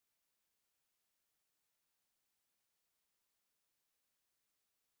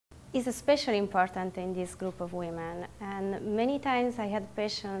is especially important in this group of women. And many times I had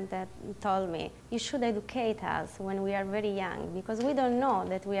patients that told me, you should educate us when we are very young, because we don't know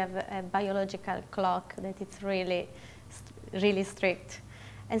that we have a biological clock that it's really strict.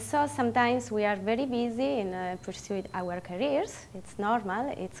 And so sometimes we are very busy in pursuing our careers. It's normal.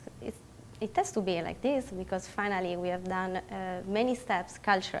 It has to be like this, because finally we have done many steps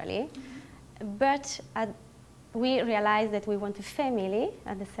culturally. But we realize that we want a family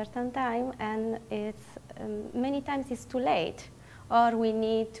at a certain time, and it's many times it's too late, or we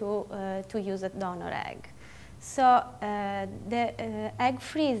need to use a donor egg. So the egg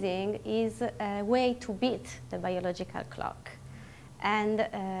freezing is a way to beat the biological clock. And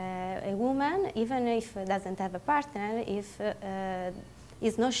a woman, even if doesn't have a partner, if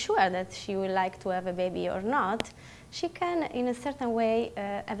is not sure that she would like to have a baby or not, she can, in a certain way,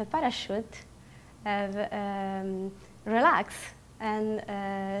 have a parachute, relax, and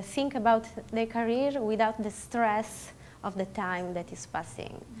think about their career without the stress of the time that is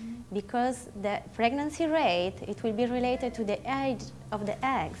passing. Mm-hmm. Because the pregnancy rate, it will be related to the age of the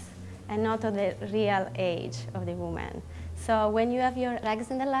eggs and not to the real age of the woman. So when you have your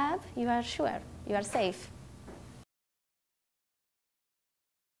eggs in the lab, you are sure, you are safe.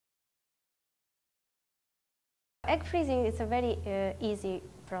 Egg freezing is a very easy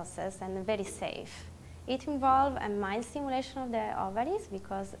process and very safe. It involves a mild stimulation of the ovaries,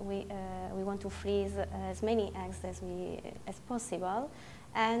 because we want to freeze as many eggs as possible,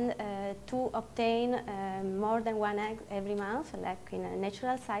 and to obtain more than one egg every month, like in a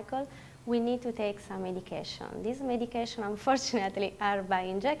natural cycle, we need to take some medication. These medication, unfortunately, are by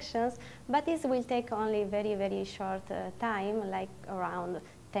injections, but this will take only very, very short time, like around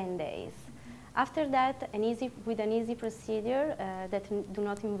 10 days. After that, with an easy procedure that do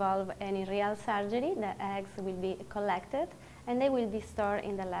not involve any real surgery, the eggs will be collected and they will be stored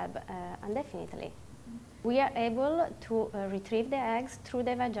in the lab indefinitely. We are able to retrieve the eggs through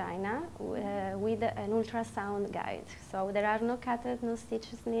the vagina with an ultrasound guide. So there are no cutters, no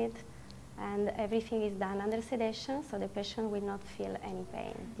stitches needed, and everything is done under sedation, so the patient will not feel any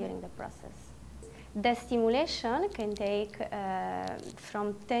pain during the process. The stimulation can take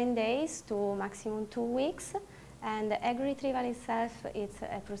from 10 days to maximum 2 weeks, and the egg retrieval itself is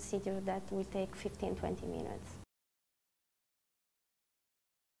a procedure that will take 15–20 minutes.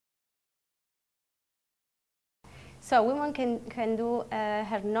 So women can do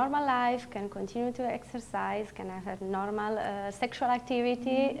her normal life, can continue to exercise, can have a normal sexual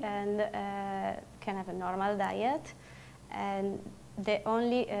activity, and can have a normal diet. And the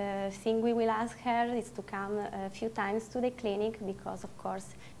only thing we will ask her is to come a few times to the clinic, because of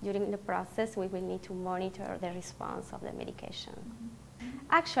course during the process we will need to monitor the response of the medication.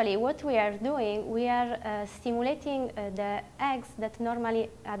 Actually, what we are doing, we are stimulating the eggs that normally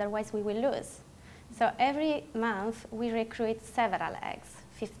otherwise we will lose. So every month we recruit several eggs,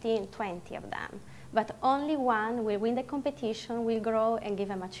 15–20 of them, but only one will win the competition, will grow and give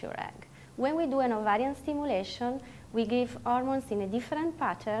a mature egg. When we do an ovarian stimulation, we give hormones in a different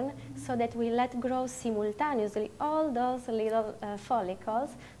pattern so that we let grow simultaneously all those little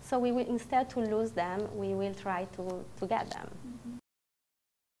follicles. So we will, instead to lose them, we will try to get them.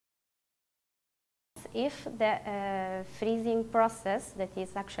 If the freezing process, that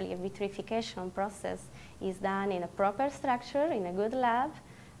is actually a vitrification process, is done in a proper structure, in a good lab,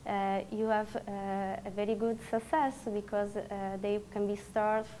 you have a very good success, because they can be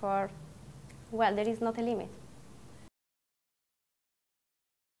stored for, well, there is not a limit.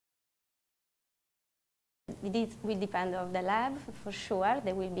 It will depend on the lab, for sure.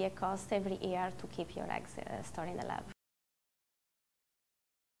 There will be a cost every year to keep your eggs stored in the lab.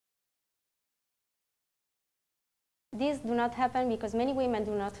 This do not happen because many women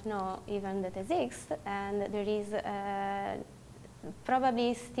do not know even that it exists, and there is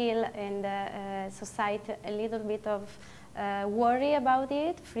probably still in the society a little bit of worry about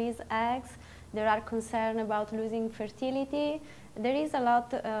it, freeze eggs. There are concerns about losing fertility. There is a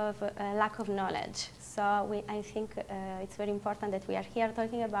lot of lack of knowledge. So I think it's very important that we are here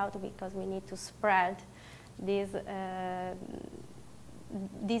talking about it, because we need to spread this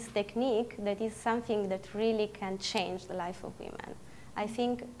technique that is something that really can change the life of women. I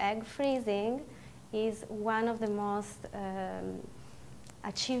think egg freezing is one of the most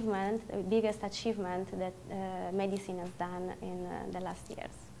the biggest achievement that medicine has done in the last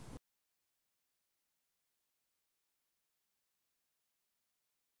years.